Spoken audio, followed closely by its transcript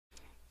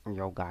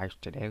Yo guys,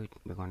 today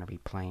we're gonna be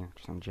playing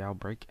some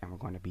jailbreak and we're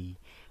gonna be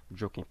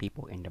juking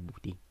people in the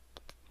booty.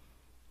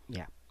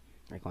 Yeah,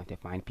 we're going to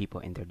find people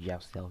in their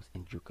jail cells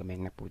and juke them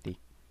in the booty.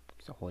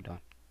 So hold on.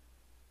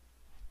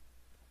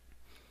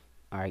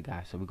 Alright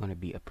guys, so we're gonna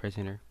be a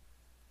prisoner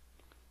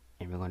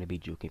and we're gonna be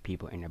juking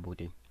people in the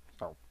booty.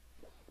 So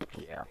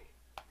yeah,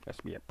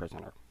 let's be a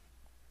prisoner.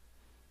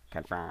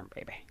 Confirm,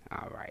 baby.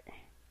 Alright,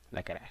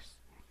 look at us.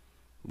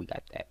 We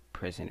got that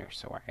prisoner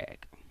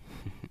swag.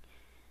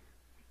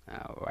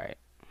 Alright.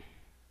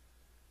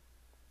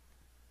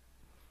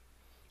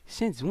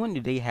 Since when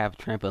do they have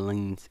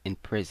trampolines in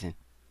prison?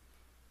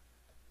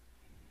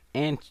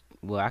 And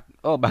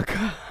oh my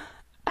god.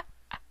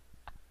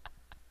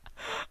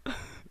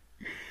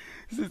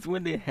 Since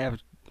when they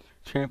have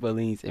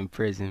trampolines in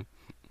prison?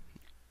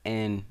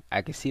 And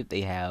I can see if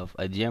they have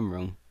a gym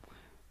room,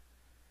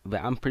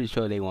 but I'm pretty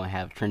sure they won't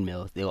have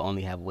treadmills. They'll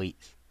only have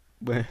weights.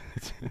 But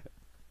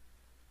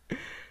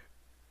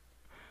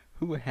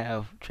who would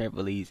have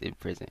trampolines in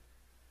prison?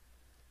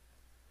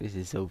 This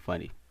is so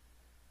funny.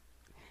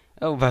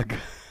 Oh my god.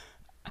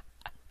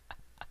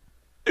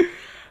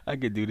 I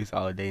could do this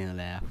all day and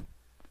laugh.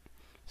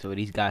 So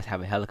these guys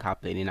have a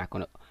helicopter and they're not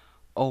gonna.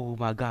 Oh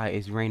my god,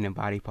 it's raining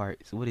body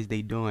parts. What is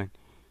they doing?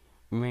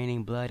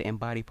 Raining blood and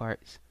body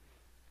parts.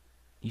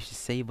 You should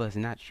save us,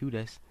 not shoot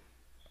us.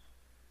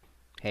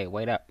 Hey,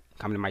 wait up.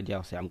 Come to my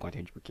jail cell. I'm going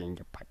to drink in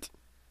your butt.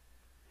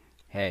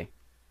 Hey.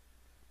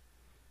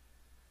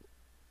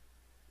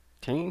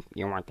 Team?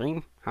 You want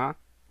team? Huh?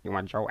 You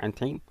want Joe and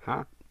team?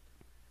 Huh?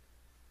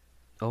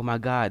 Oh my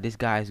god, this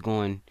guy is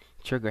going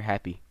trigger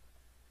happy.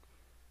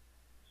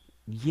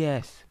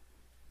 Yes.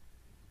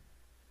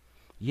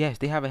 Yes,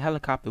 they have a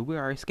helicopter. We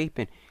are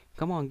escaping.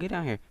 Come on, get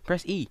down here.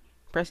 Press E.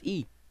 Press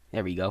E.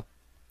 There we go.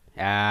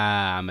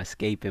 Ah, I'm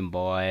escaping,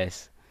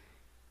 boys.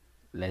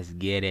 Let's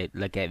get it.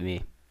 Look at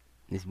me.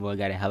 This boy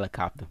got a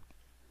helicopter.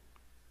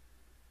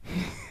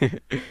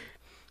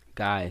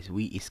 Guys,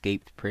 we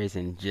escaped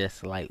prison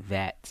just like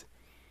that.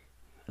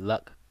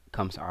 Luck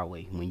comes our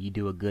way. When you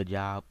do a good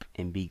job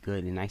and be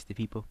good and nice to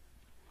people,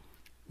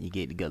 you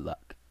get the good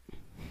luck.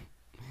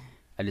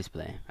 I just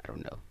playing. I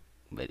don't know.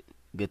 But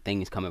good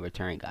things come in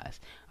return, guys.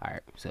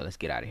 Alright, so let's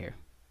get out of here.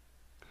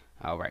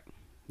 Alright.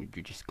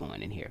 You're just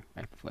going in here.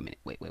 Right, for a minute.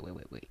 Wait.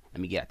 Let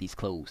me get out these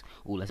clothes.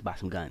 Ooh, let's buy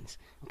some guns.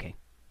 Okay.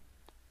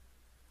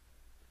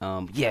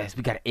 Yes,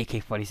 we got an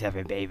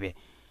AK-47, baby.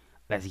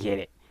 Let's get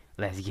it.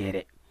 Let's get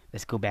it.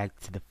 Let's go back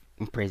to the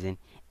prison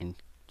and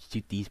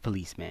shoot these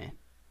policemen.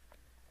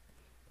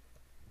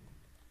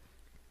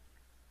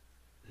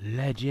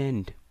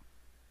 Legend.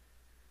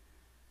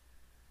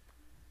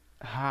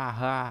 Ha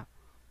ha.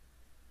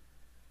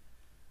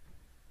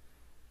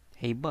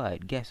 Hey,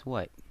 bud, guess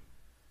what?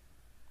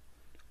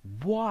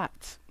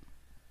 What?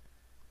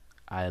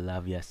 I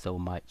love you so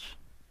much.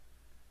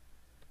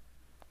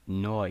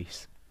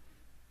 Nice.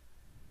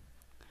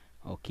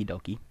 Okie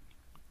dokie.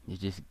 It's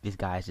just, this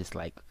guy's just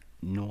like,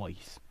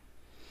 noise.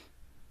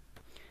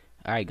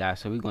 Alright,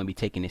 guys, so we're going to be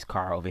taking this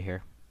car over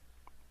here.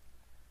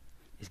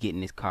 Let's get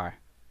in this car.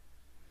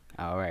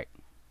 Alright.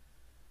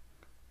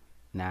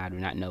 Now I do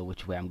not know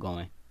which way I'm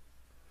going.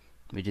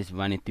 We're just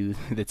running through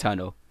the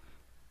tunnel.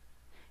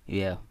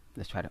 Yeah,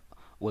 let's try to.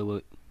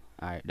 Wait.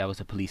 Alright, that was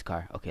a police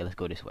car. Okay, let's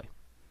go this way.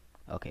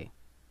 Okay.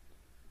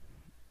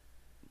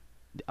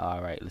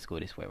 Alright, let's go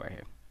this way right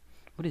here.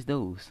 What is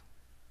those?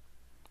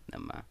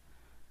 Never mind.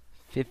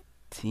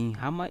 15.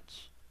 How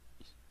much?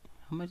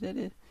 How much that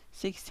is?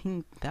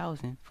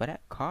 16,000 for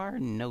that car?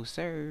 No,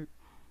 sir.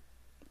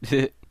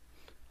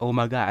 Oh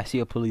my god, I see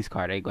a police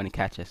car. They're gonna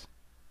catch us.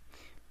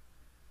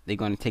 They're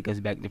gonna take us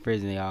back to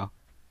prison, y'all.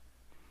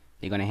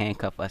 They're gonna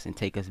handcuff us and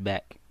take us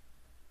back.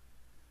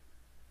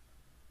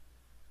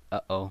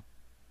 Uh-oh.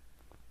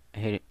 I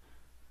hit it.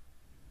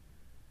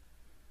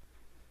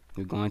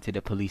 We're going to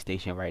the police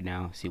station right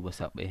now. See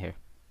what's up in here.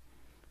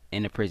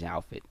 In the prison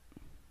outfit.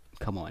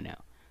 Come on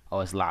now. Oh,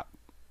 it's locked.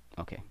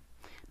 Okay.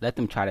 Let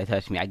them try to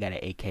touch me. I got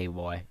an AK,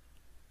 boy.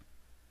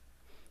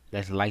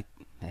 Let's light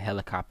the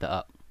helicopter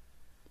up.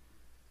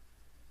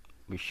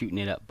 We're shooting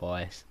it up,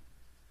 boys.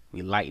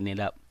 We lighting it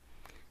up.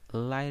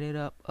 Light it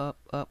up,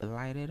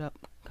 light it up.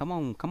 Come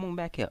on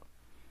back here.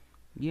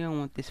 You don't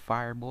want this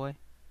fire, boy.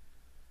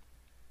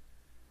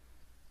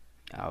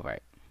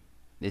 Alright.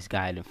 This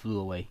guy then flew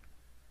away.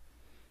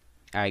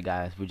 Alright,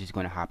 guys. We're just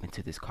going to hop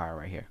into this car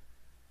right here.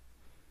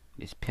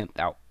 This pimped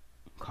out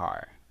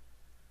car.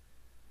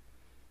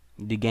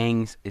 The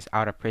gangs is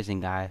out of prison,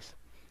 guys.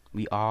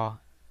 We all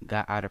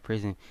got out of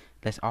prison.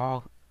 Let's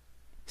all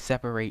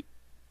separate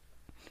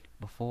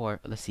before.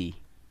 Let's see.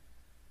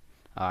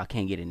 I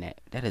can't get in that.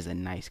 That is a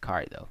nice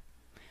car, though.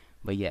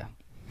 But yeah.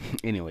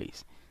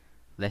 Anyways.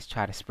 Let's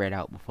try to spread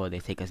out before they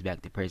take us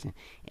back to prison.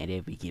 And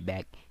then we get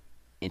back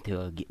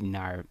into getting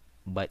our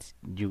butts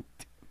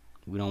juked.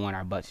 We don't want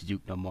our butts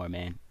juked no more,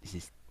 man.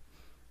 This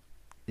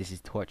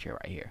is torture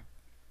right here.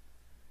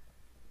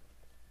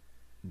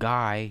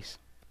 Guys,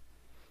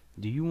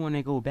 do you want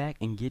to go back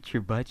and get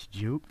your butts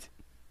juked?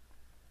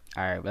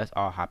 Alright, let's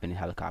all hop in the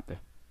helicopter.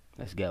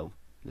 Let's go.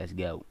 Let's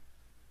go.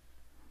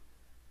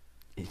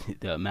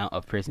 the amount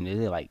of prisoners.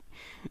 They're like,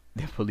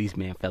 the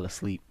policeman fell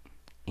asleep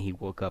and he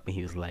woke up and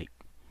he was like,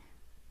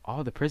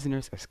 all the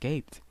prisoners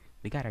escaped.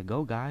 We gotta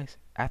go, guys.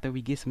 After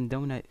we get some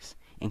donuts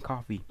and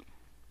coffee,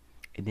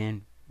 and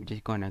then we're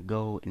just gonna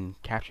go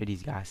and capture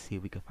these guys, see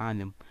if we can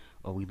find them,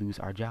 or we lose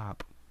our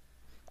job.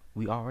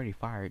 We already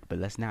fired, but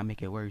let's not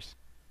make it worse.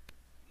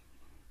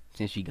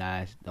 Since you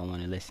guys don't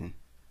want to listen.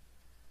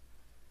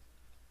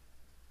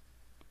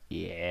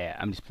 Yeah,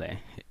 I'm just playing.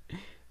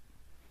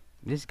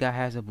 This guy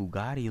has a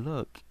Bugatti,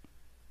 look.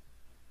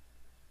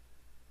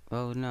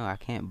 Oh no, I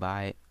can't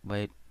buy it,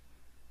 but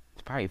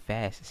it's probably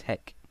fast as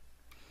heck.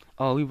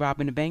 Oh, we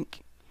robbing the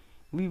bank?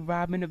 We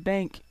robbing the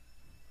bank.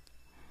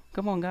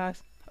 Come on,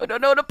 guys. Oh no,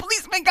 no, the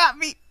policeman got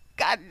me.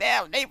 God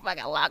damn, they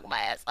fucking locked my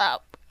ass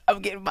up.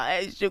 I'm getting my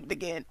ass shook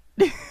again.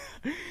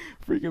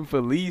 Freaking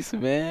police,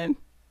 man.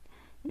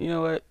 You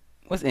know what?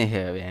 What's in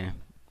here, man?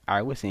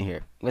 Alright, what's in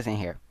here? What's in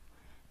here?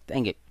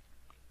 Dang it.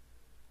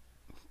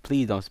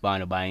 Please don't spawn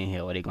nobody in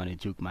here or they're gonna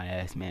juke my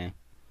ass, man.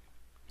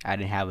 I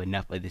didn't have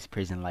enough of this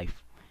prison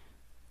life.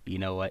 You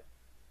know what?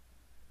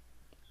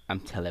 I'm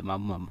telling my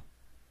mama.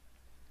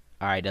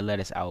 Alright, they let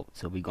us out.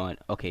 So we going.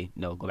 Okay,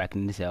 no, go back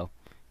in the cell.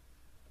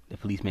 The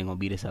policeman gonna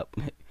beat us up.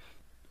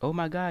 Oh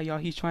my god, y'all,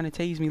 he's trying to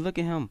tase me. Look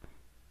at him.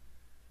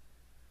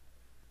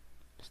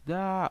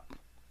 Stop.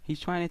 He's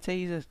trying to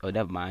tase us. Oh,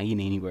 never mind. He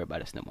ain't even worried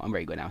about us no more. I'm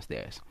ready to go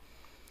downstairs.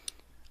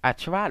 I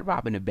tried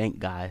robbing the bank,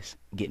 guys,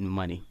 getting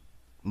money.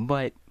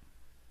 But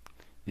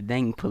the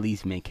dang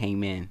policeman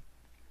came in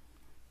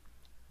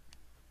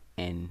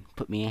and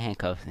put me in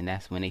handcuffs, and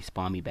that's when they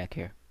spawned me back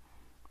here.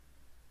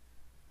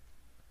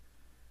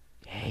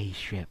 Hey,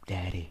 Shrimp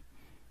Daddy.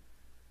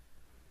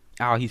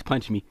 Oh, he's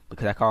punching me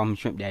because I call him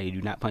Shrimp Daddy.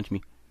 Do not punch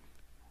me.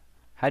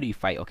 How do you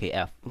fight? Okay,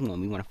 F. You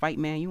want to fight,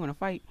 man? You want to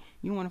fight?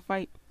 You want to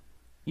fight?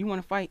 You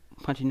want to fight?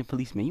 Punching the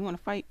policeman. You want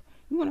to fight?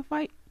 You want to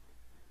fight?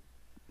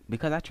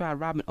 Because I tried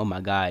robbing. Oh my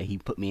god, he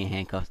put me in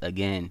handcuffs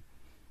again.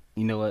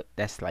 You know what?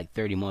 That's like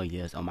 30 more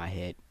years on my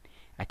head.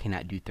 I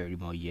cannot do 30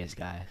 more years,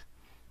 guys.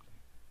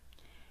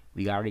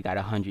 We already got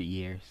 100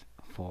 years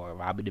for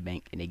robbing the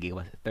bank, and they gave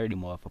us 30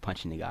 more for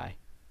punching the guy.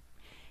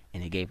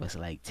 And they gave us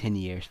like 10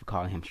 years for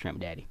calling him Shrimp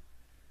Daddy.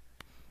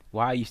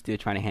 Why are you still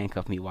trying to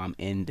handcuff me while I'm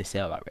in the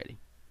cell already?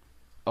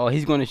 Oh,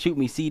 he's going to shoot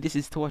me. See, this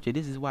is torture.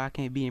 This is why I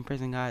can't be in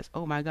prison, guys.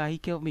 Oh my god, he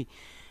killed me.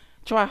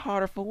 Try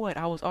harder for what?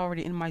 I was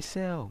already in my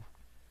cell.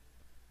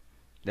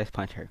 Let's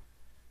punch her.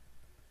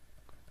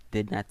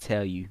 Did not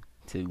tell you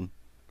to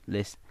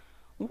listen.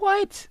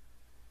 What?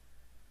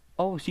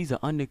 Oh, she's an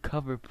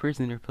undercover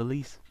prisoner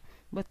police.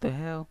 What the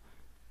hell?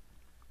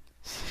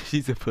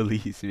 She's a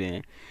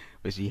policeman,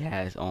 but she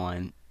has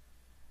on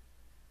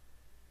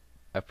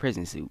a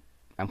prison suit.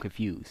 I'm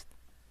confused.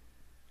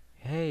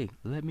 Hey,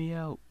 let me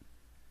out.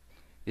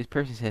 This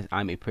person says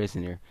I'm a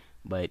prisoner,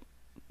 but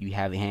you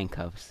have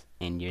handcuffs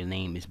and your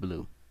name is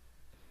Blue.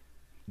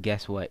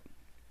 Guess what?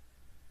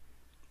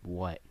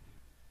 What?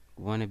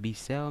 Wanna be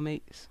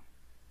cellmates?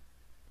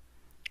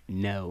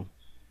 No.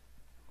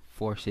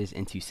 Forces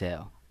into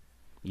cell.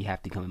 You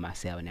have to come in my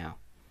cell now.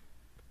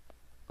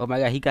 Oh my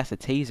god, he got a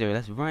taser.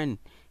 Let's run.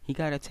 He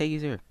got a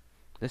taser.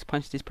 Let's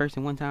punch this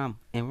person one time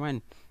and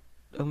run.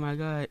 Oh my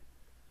god.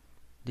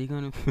 They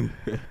gonna...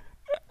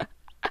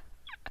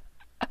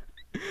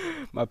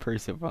 My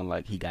person run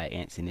like he got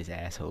ants in his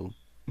asshole.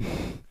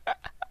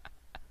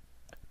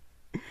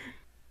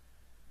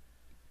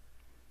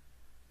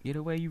 Get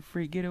away, you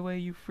freak. Get away,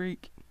 you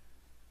freak.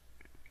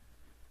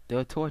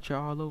 They'll torture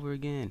all over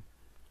again.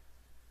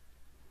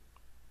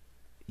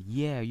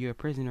 Yeah, you're a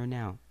prisoner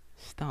now.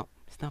 Stomp.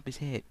 Stomp his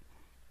head.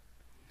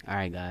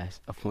 Alright,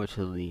 guys.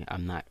 Unfortunately,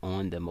 I'm not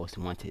on the most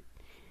wanted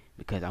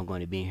because I'm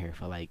going to be in here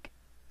for like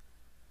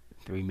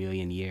 3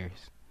 million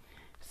years.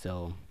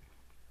 So,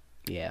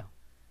 yeah.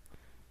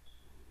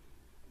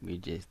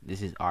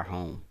 This is our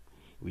home.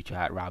 We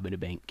tried robbing a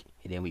bank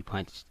and then we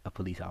punched a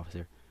police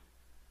officer.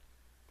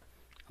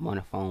 I'm on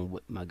the phone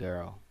with my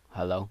girl.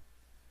 Hello?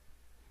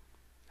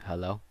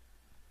 Hello?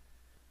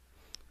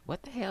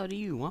 What the hell do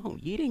you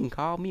want? You didn't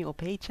call me or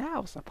pay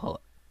child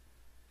support.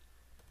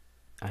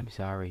 I'm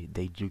sorry,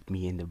 they juked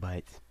me in the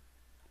butt.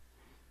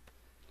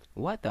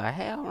 What the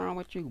hell wrong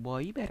with you,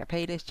 boy? You better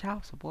pay this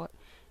child support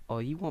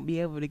or you won't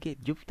be able to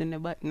get juked in the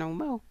butt no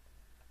more.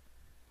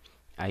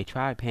 I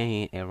tried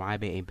paying and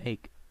robbing a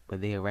bank, but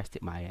they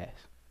arrested my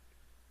ass.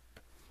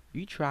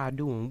 You tried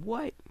doing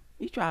what?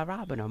 You tried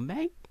robbing a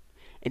bank?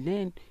 And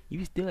then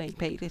you still ain't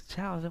paid this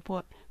child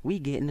support? We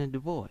getting a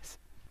divorce.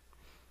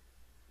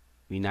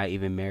 We not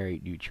even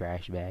married, you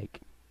trash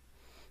bag.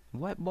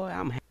 What, boy?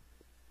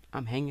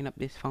 I'm hanging up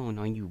this phone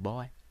on you,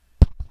 boy.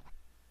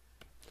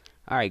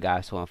 Alright,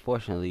 guys, so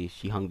unfortunately,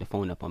 she hung the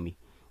phone up on me.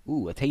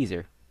 Ooh, a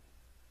taser.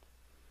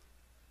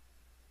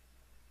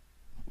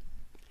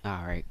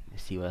 Alright,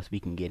 let's see what else we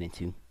can get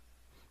into.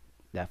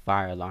 That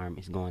fire alarm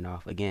is going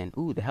off again.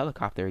 Ooh, the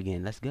helicopter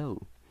again. Let's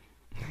go.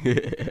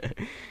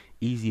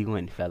 Easy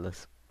win,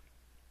 fellas.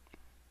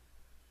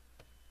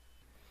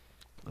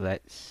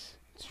 Let's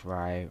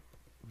try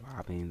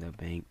robbing the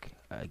bank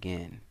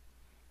again.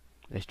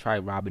 Let's try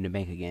robbing the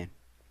bank again.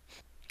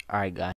 Alright, guys.